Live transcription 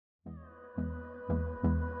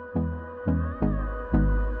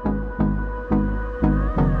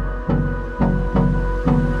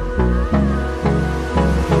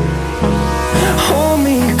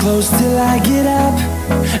close till I get up.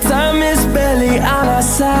 Time is barely on our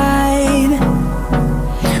side.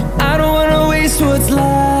 I don't wanna waste what's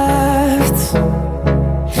left.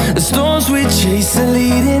 The storms we chase are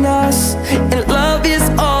leading us, and love is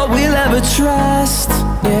all we'll ever trust.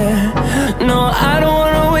 Yeah, no, I don't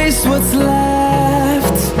wanna waste what's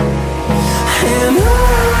left. And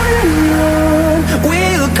on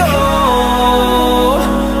we'll go,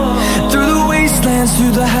 through the wastelands,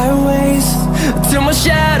 through the highways, till my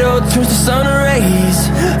shadow turns to sun rays.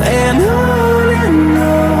 And on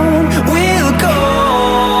we'll go,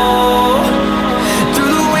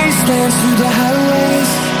 through the wastelands, through the highways,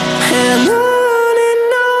 and on we'll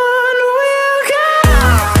go.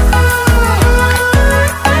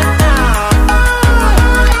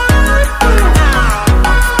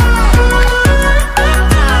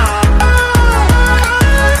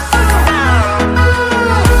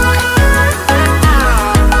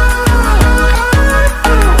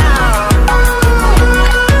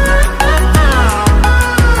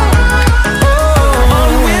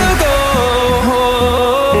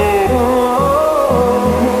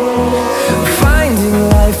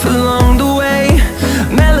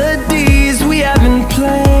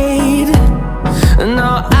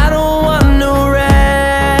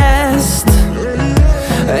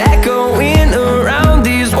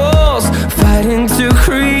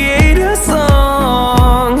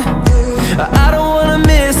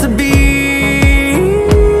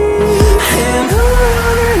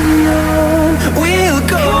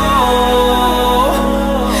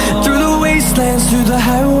 Through the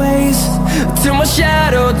highways, till my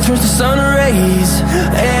shadow turns to sun rays.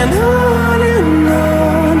 And on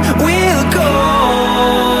we'll go,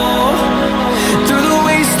 through the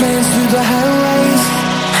wastelands, through the highways,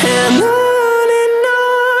 and on we'll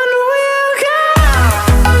go.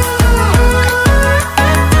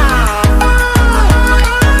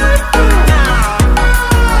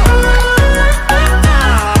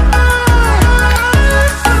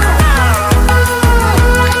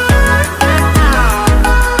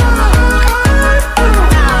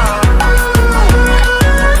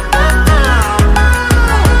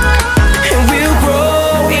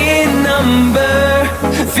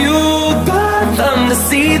 To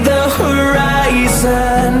see the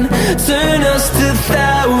horizon turn us to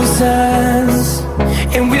thousands,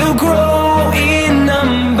 and we'll grow